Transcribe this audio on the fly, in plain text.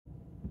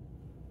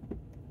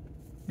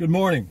Good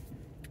morning.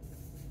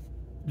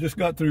 Just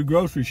got through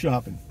grocery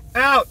shopping.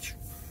 Ouch!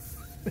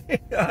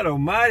 God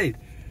almighty.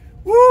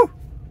 Woo!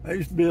 I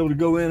used to be able to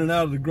go in and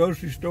out of the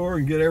grocery store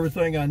and get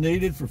everything I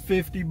needed for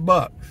 50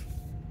 bucks.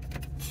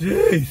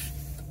 Jeez.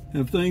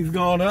 Have things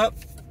gone up?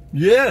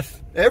 Yes,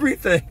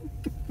 everything.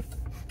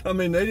 I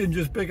mean, they didn't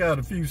just pick out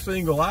a few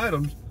single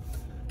items.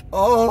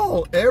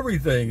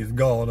 Everything has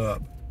gone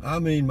up. I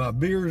mean, my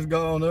beer's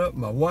gone up,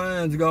 my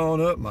wine's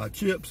gone up, my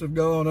chips have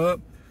gone up.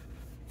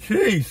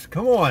 Jeez,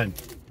 come on.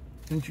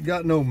 Ain't you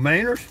got no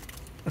manners?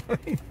 I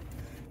mean,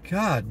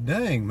 God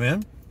dang,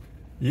 man.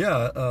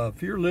 Yeah,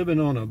 if you're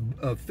living on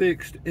a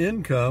fixed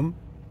income,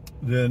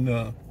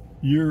 then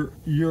you're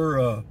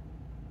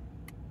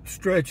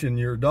stretching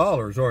your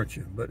dollars, aren't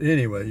you? But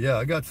anyway, yeah,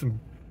 I got some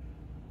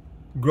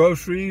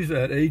groceries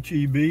at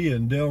HEB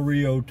in Del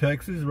Rio,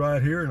 Texas, right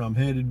here, and I'm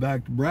headed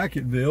back to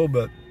Brackettville,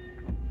 but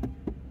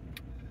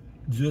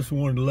just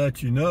wanted to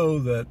let you know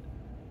that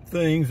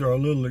things are a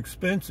little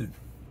expensive.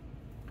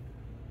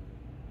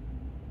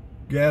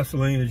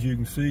 Gasoline, as you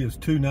can see, is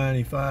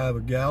 $2.95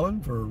 a gallon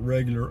for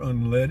regular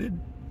unleaded,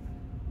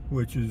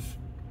 which is,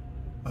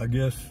 I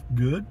guess,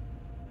 good.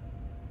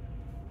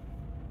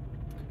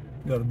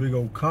 Got a big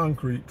old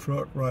concrete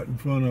truck right in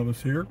front of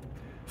us here.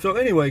 So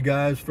anyway,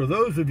 guys, for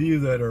those of you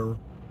that are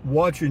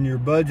watching your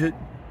budget,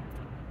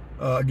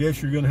 I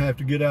guess you're going to have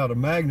to get out a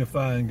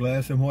magnifying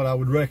glass. And what I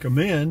would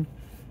recommend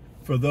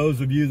for those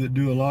of you that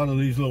do a lot of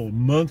these little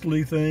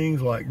monthly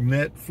things like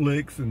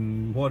Netflix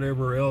and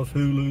whatever else,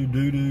 Hulu,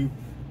 Doodoo,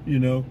 you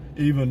know,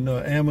 even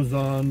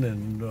Amazon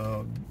and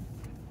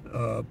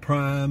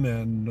Prime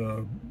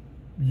and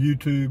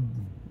YouTube,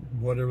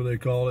 whatever they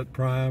call it,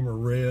 Prime or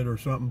Red or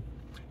something.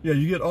 Yeah,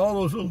 you get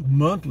all those little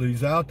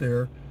monthlies out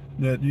there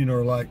that, you know,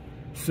 are like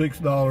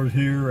 $6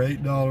 here,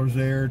 $8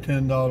 there,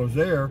 $10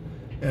 there,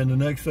 and the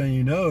next thing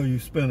you know, you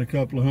spend a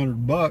couple of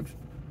 $100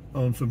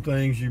 on some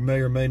things you may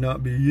or may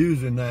not be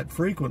using that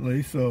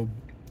frequently. So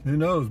who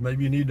knows,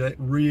 maybe you need to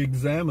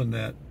re-examine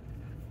that.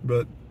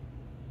 But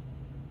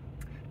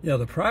yeah,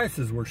 the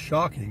prices were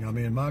shocking. I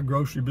mean, my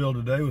grocery bill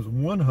today was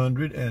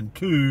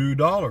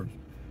 $102.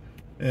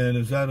 And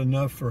is that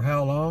enough for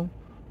how long?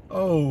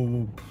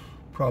 Oh,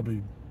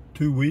 probably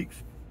 2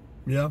 weeks.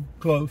 Yeah,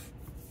 close.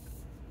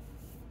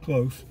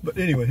 Close. But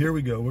anyway, here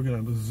we go. We're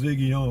going to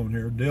ziggy on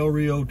here. Del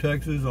Rio,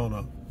 Texas on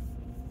a,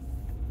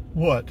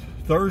 what,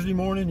 Thursday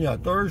morning? Yeah,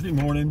 Thursday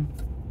morning.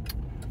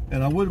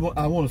 And I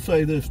want to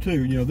say this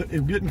too. You know,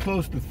 it's getting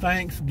close to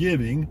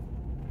Thanksgiving.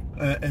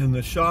 And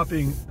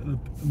the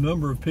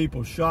number of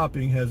people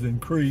shopping has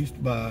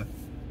increased by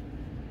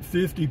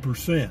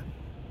 50%,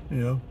 you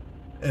know,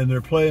 and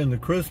they're playing the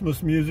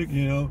Christmas music,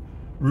 you know,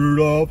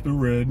 Rudolph the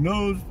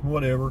Red-Nosed,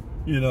 whatever,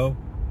 you know,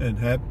 and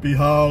Happy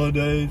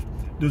Holidays.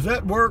 Does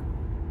that work?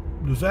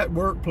 Does that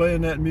work,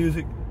 playing that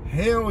music?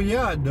 Hell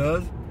yeah, it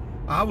does.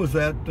 I was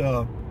at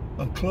a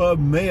Club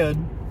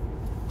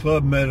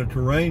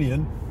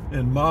Mediterranean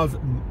in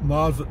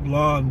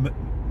Mazatlan,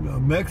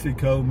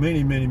 Mexico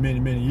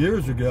many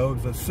years ago. It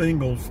was a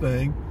singles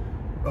thing,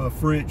 a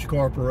French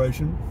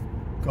corporation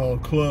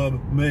called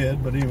Club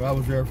Med. But anyway, I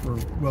was there for,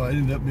 well, I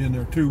ended up being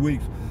there 2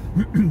 weeks.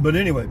 But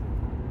anyway,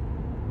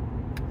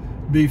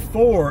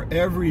 before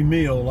every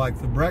meal, like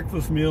the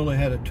breakfast meal, they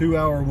had a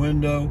 2-hour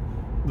window.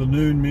 The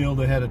noon meal,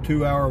 they had a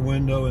 2-hour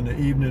window, and the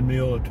evening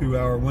meal, a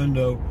 2-hour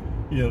window,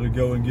 you know, to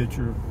go and get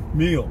your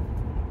meal.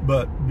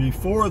 But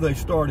before they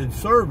started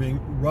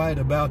serving, right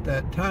about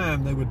that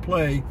time, they would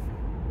play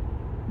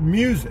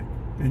music,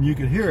 and you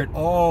could hear it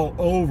all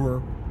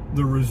over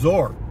the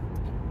resort.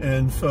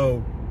 And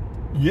so,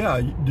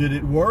 yeah, did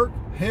it work?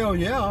 Hell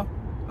yeah.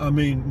 I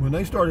mean, when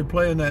they started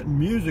playing that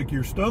music,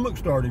 your stomach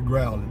started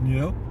growling, you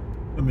know.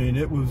 I mean,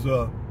 it was,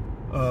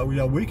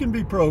 yeah, we can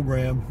be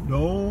programmed.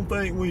 Don't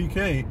think we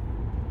can't.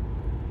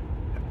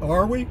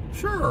 Are we?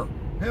 Sure.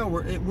 Hell,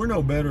 we're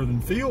no better than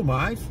field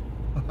mice.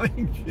 I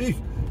mean, geez,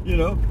 you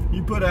know,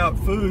 you put out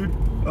food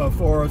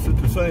for us at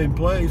the same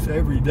place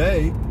every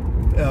day,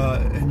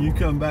 and you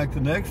come back the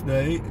next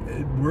day,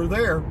 we're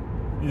there.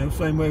 You know,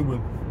 same way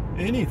with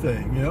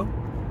anything, you know.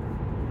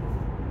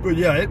 But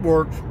yeah, it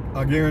works.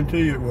 I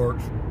guarantee you it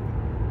works.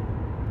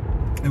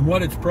 And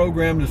what it's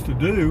programmed us to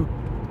do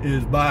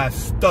is buy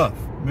stuff.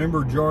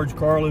 Remember George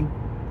Carlin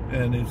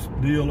and his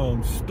deal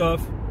on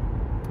stuff?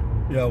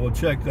 Yeah, well,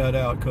 check that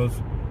out,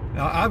 because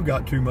I've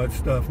got too much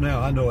stuff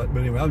now. I know it,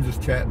 but anyway, I'm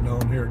just chatting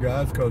on here,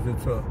 guys, because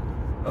it's a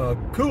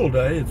cool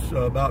day. It's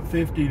about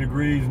 50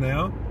 degrees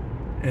now,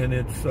 and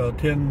it's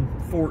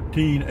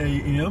 10:14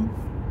 a.m.,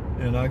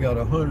 and I got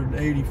a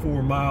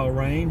 184-mile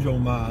range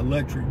on my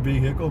electric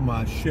vehicle,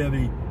 my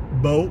Chevy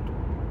Bolt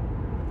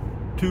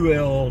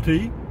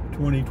 2LT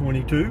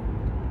 2022,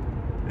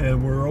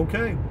 and we're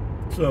okay.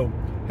 So,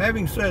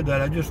 having said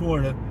that, I just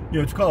wanted to, you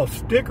know, it's called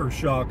sticker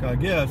shock, I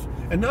guess.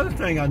 Another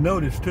thing I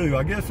noticed too,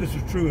 I guess this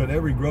is true at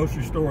every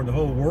grocery store in the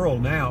whole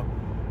world now,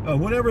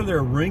 whenever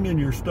they're ringing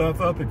your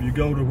stuff up, if you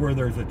go to where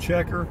there's a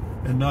checker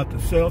and not the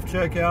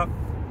self-checkout,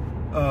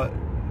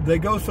 they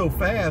go so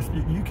fast,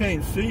 you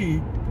can't see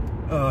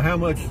how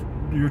much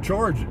you're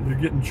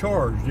getting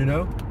charged, you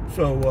know?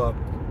 So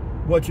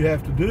what you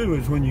have to do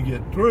is when you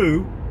get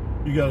through,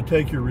 you got to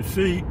take your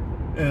receipt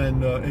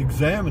and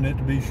examine it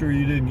to be sure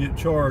you didn't get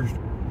charged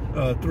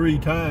 3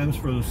 times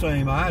for the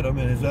same item.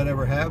 And has that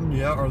ever happened?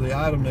 Yeah. Or the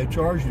item they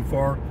charged you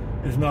for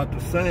is not the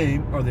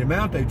same, or the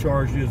amount they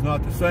charged you is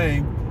not the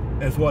same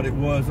as what it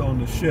was on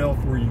the shelf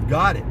where you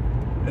got it.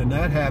 And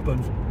that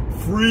happens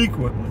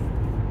frequently.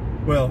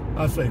 Well,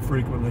 I say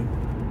frequently.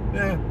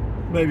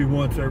 Maybe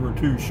once every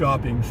 2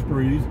 shopping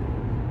sprees.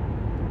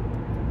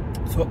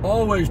 So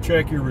always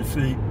check your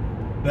receipt.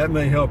 That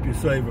may help you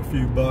save a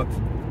few bucks.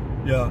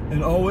 Yeah,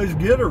 and always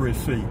get a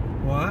receipt.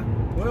 Why?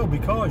 Well,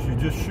 because you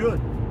just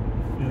should.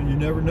 You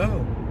never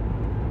know.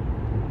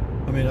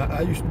 I mean,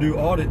 I used to do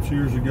audits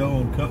years ago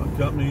on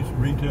companies,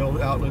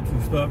 retail outlets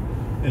and stuff.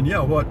 And yeah,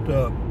 what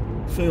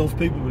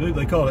salespeople would do,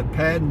 they call it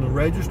padding the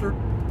register.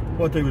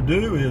 What they would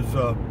do is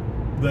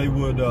they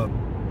would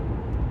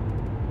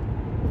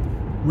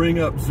ring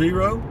up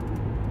 0,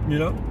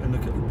 and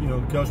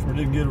the customer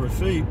didn't get a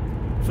receipt.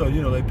 So,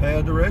 they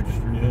pad the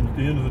register. And at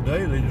the end of the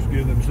day, they just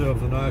give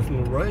themselves a nice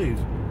little raise.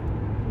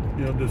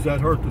 Does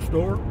that hurt the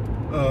store?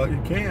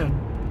 It can.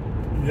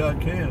 Yeah,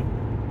 it can.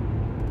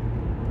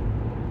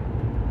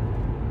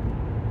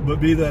 But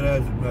be that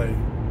as it may,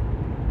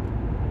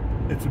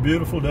 it's a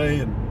beautiful day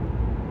in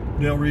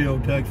Del Rio,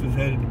 Texas,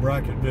 headed to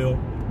Brackettville.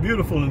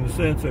 Beautiful in the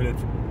sense that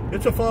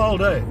it's a fall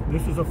day.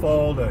 This is a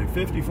fall day.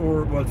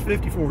 54, well, it's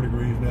 54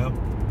 degrees now,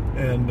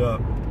 and a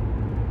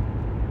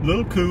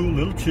little cool, a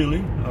little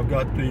chilly. I've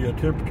got the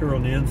temperature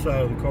on the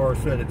inside of the car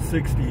set at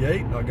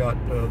 68. I got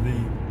the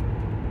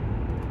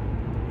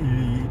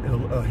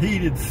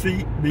heated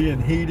seat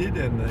being heated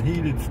and the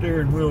heated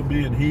steering wheel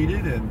being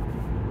heated, and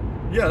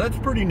yeah, that's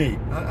pretty neat.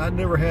 I'd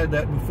never had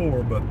that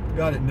before, but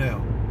got it now.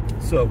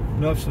 So,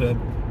 enough said.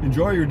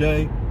 Enjoy your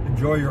day.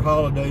 Enjoy your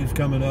holidays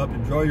coming up.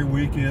 Enjoy your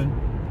weekend.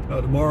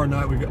 Tomorrow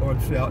night we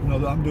got.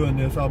 No, I'm doing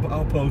this.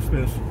 I'll post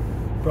this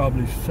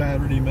probably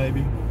Saturday,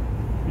 maybe.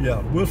 Yeah,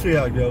 we'll see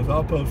how it goes.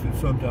 I'll post it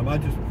sometime.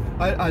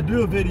 I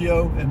do a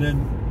video and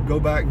then go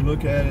back and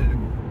look at it,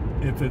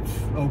 and if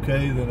it's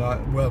okay, then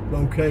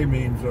okay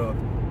means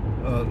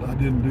I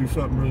didn't do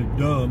something really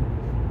dumb.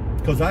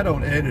 Because I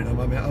don't edit them.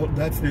 I mean,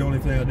 that's the only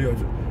thing I do.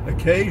 Is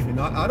occasionally,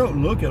 I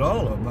don't look at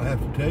all of them. I have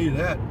to tell you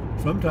that.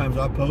 Sometimes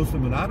I post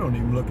them and I don't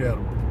even look at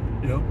them.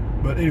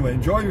 But anyway,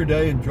 enjoy your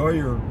day. Enjoy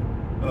your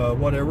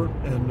whatever.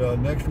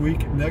 And next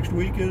week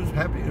is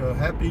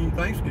happy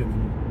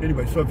Thanksgiving.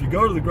 Anyway, so if you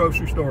go to the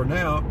grocery store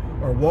now,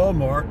 or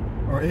Walmart,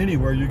 or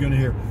anywhere, you're going to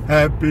hear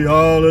Happy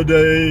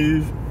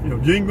Holidays.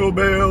 Jingle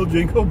bells,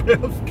 jingle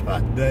bells.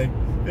 God dang.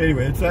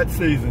 Anyway, it's that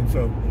season,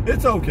 so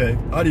it's okay.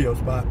 Adios.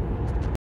 Bye.